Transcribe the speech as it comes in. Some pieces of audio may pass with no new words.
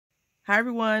Hi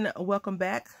everyone, welcome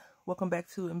back. Welcome back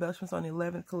to Embellishments on the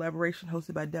 11th collaboration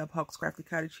hosted by Houck's Crafty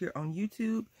Cottage here on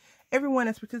YouTube. Everyone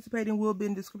that's participating will be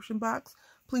in the description box.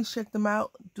 Please check them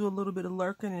out, do a little bit of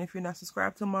lurking, and if you're not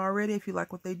subscribed to them already, if you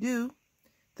like what they do,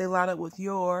 they line up with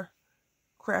your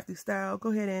crafty style,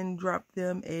 go ahead and drop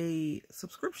them a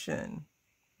subscription.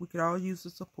 We could all use the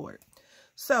support.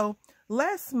 So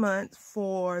last month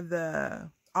for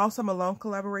the All Summer Long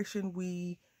collaboration,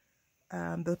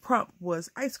 the prompt was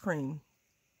ice cream.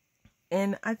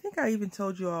 And I think I even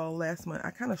told you all last month,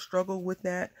 I kind of struggled with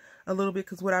that a little bit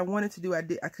because what I wanted to do, I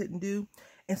couldn't do.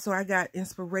 And so I got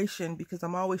inspiration because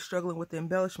I'm always struggling with the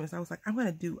embellishments. I was like, I'm going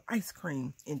to do ice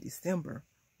cream in December.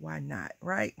 Why not,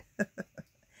 right?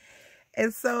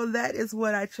 And so that is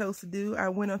what I chose to do. I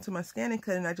went onto my Scan and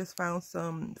Cut and I just found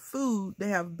some food. They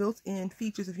have built-in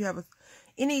features. If you have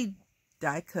any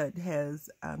die cut has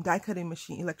die cutting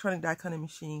machine, electronic die cutting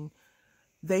machine,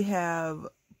 they have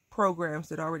programs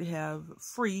that already have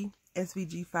free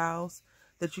SVG files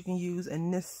that you can use,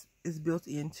 and this is built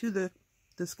into the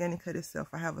Scan and Cut itself.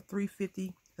 I have a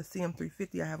 350, a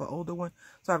CM350. I have an older one,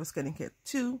 so I have a Scan and Cut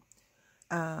 2,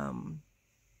 and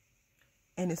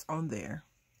it's on there.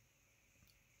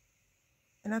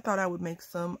 And I thought I would make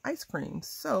some ice creams.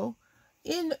 So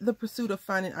in the pursuit of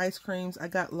finding ice creams, I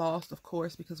got lost, of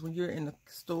course, because when you're in the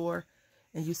store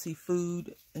and you see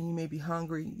food and you may be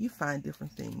hungry, you find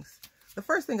different things. The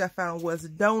first thing I found was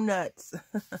donuts.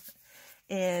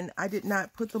 And I did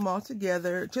not put them all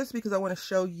together just because I want to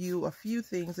show you a few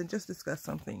things and just discuss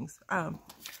some things.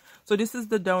 So this is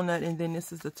the donut and then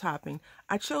this is the topping.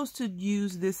 I chose to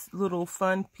use this little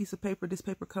fun piece of paper. This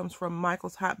paper comes from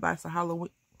Michael's Hot Buy. It's a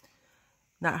Halloween,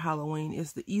 not Halloween,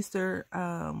 it's the Easter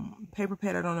paper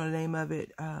pad. I don't know the name of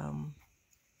it.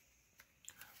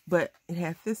 But it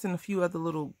has this and a few other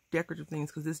little decorative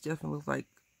things because this definitely looks like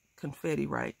confetti,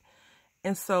 right?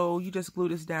 And so you just glue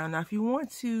this down. Now, if you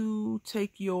want to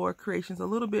take your creations a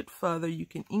little bit further, you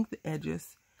can ink the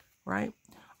edges, right?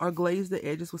 Or glaze the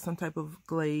edges with some type of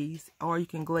glaze. Or you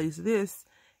can glaze this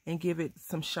and give it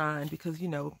some shine because, you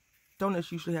know,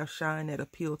 donuts usually have shine that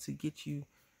appeal to get you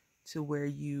to where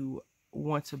you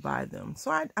want to buy them.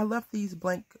 So I left these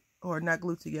blank or not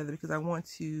glued together because I want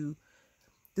to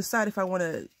decide if I want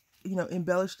to, you know,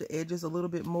 embellish the edges a little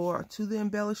bit more to the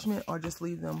embellishment or just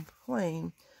leave them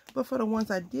plain. But for the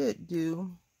ones I did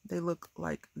do, they look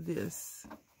like this.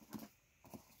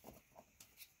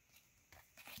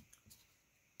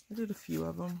 I did a few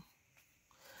of them.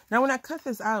 Now when I cut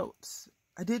this out,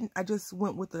 I just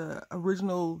went with the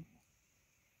original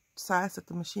size that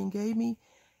the machine gave me.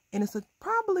 And it's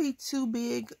probably too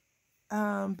big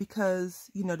because,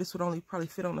 you know, this would only probably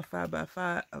fit on a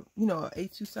 5x5, you know, an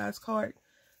A2 size card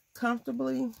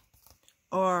comfortably,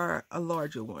 or a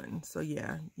larger one. So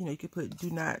yeah, you know, you could put do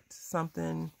not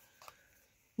something,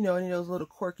 you know, any of those little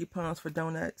quirky puns for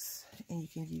donuts, and you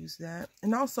can use that.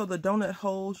 And also the donut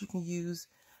holes you can use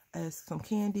as some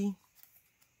candy,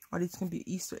 or these can be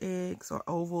Easter eggs or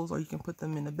ovals, or you can put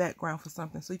them in the background for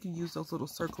something. So you can use those little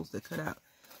circles that cut out.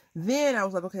 Then I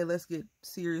was like, okay, let's get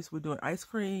serious. We're doing ice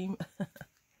cream.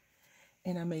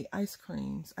 And I made ice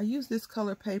creams. I used this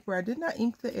color paper. I did not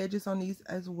ink the edges on these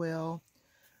as well,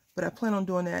 but I plan on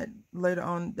doing that later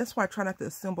on. That's why I try not to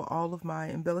assemble all of my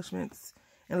embellishments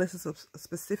unless it's a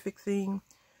specific thing.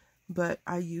 But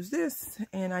I use this,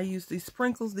 and I use these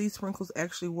sprinkles. These sprinkles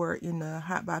actually were in the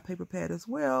Hot Buy paper pad as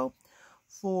well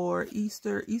for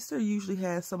Easter. Easter usually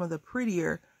has some of the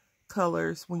prettier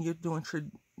colors when you're doing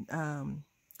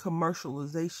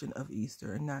commercialization of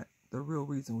Easter and not the real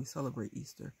reason we celebrate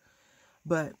Easter.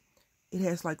 But it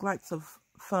has like lots of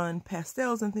fun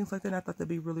pastels and things like that. And I thought that'd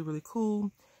be really, really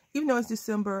cool. Even though it's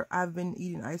December, I've been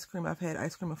eating ice cream. I've had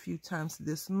ice cream a few times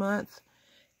this month,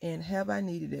 and have I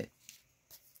needed it?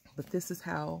 But this is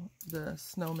how the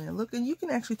snowman look. And you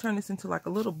can actually turn this into like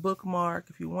a little bookmark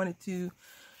if you wanted to.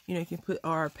 You know, you can put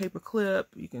our paper clip.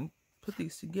 You can put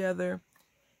these together.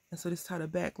 And so this is how the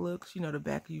back looks. You know, the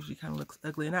back usually kind of looks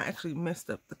ugly. And I actually messed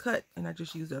up the cut, and I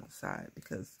just used the other side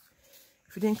because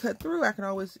if it didn't cut through, I can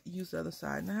always use the other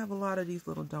side. And I have a lot of these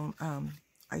little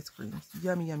ice creams.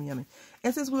 Yummy, yummy, yummy.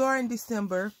 And since we are in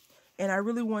December, and I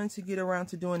really wanted to get around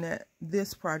to doing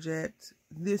this project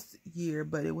this year,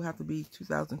 but it will have to be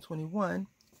 2021,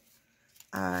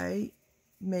 I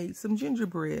made some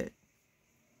gingerbread.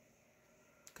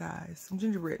 Guys, some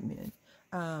gingerbread men.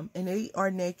 And they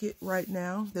are naked right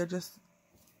now. They're just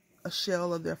a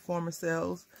shell of their former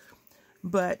selves.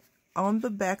 But on the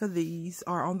back of these,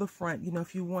 or on the front, you know,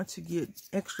 if you want to get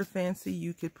extra fancy,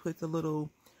 you could put the little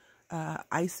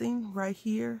icing right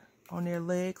here on their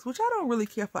legs, which I don't really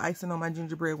care for icing on my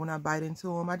gingerbread when I bite into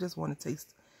them. I just want to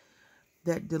taste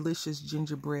that delicious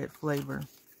gingerbread flavor.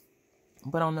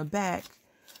 But on the back,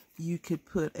 you could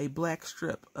put a black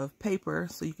strip of paper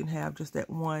so you can have just that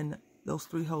one, those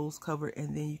 3 holes covered,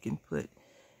 and then you can put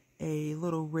a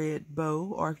little red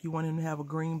bow, or if you want him to have a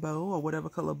green bow or whatever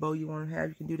color bow you want to have,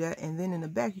 you can do that. And then in the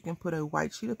back, you can put a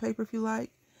white sheet of paper if you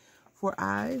like for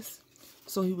eyes.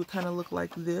 So he would kind of look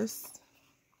like this,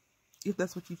 if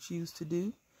that's what you choose to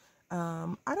do.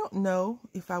 I don't know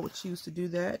if I would choose to do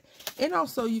that. And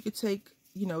also you could take,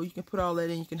 you know, you can put all that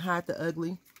in, you can hide the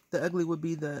ugly. The ugly would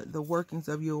be the workings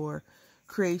of your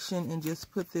creation, and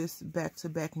just put this back to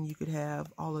back, and you could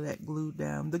have all of that glued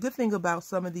down. The good thing about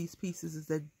some of these pieces is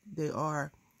that they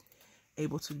are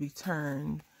able to be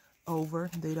turned over.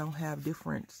 They don't have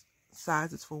different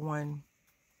sizes for one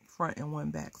front and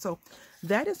one back. So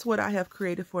that is what I have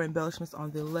created for embellishments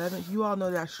on the 11th. You all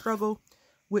know that I struggle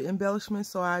with embellishments,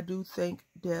 so I do thank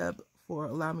Deb for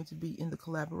allowing me to be in the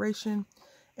collaboration.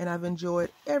 And I've enjoyed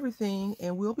everything,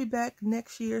 and we'll be back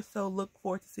next year, so look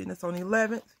forward to seeing us on the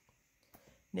 11th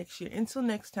next year. Until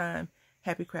next time,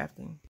 happy crafting.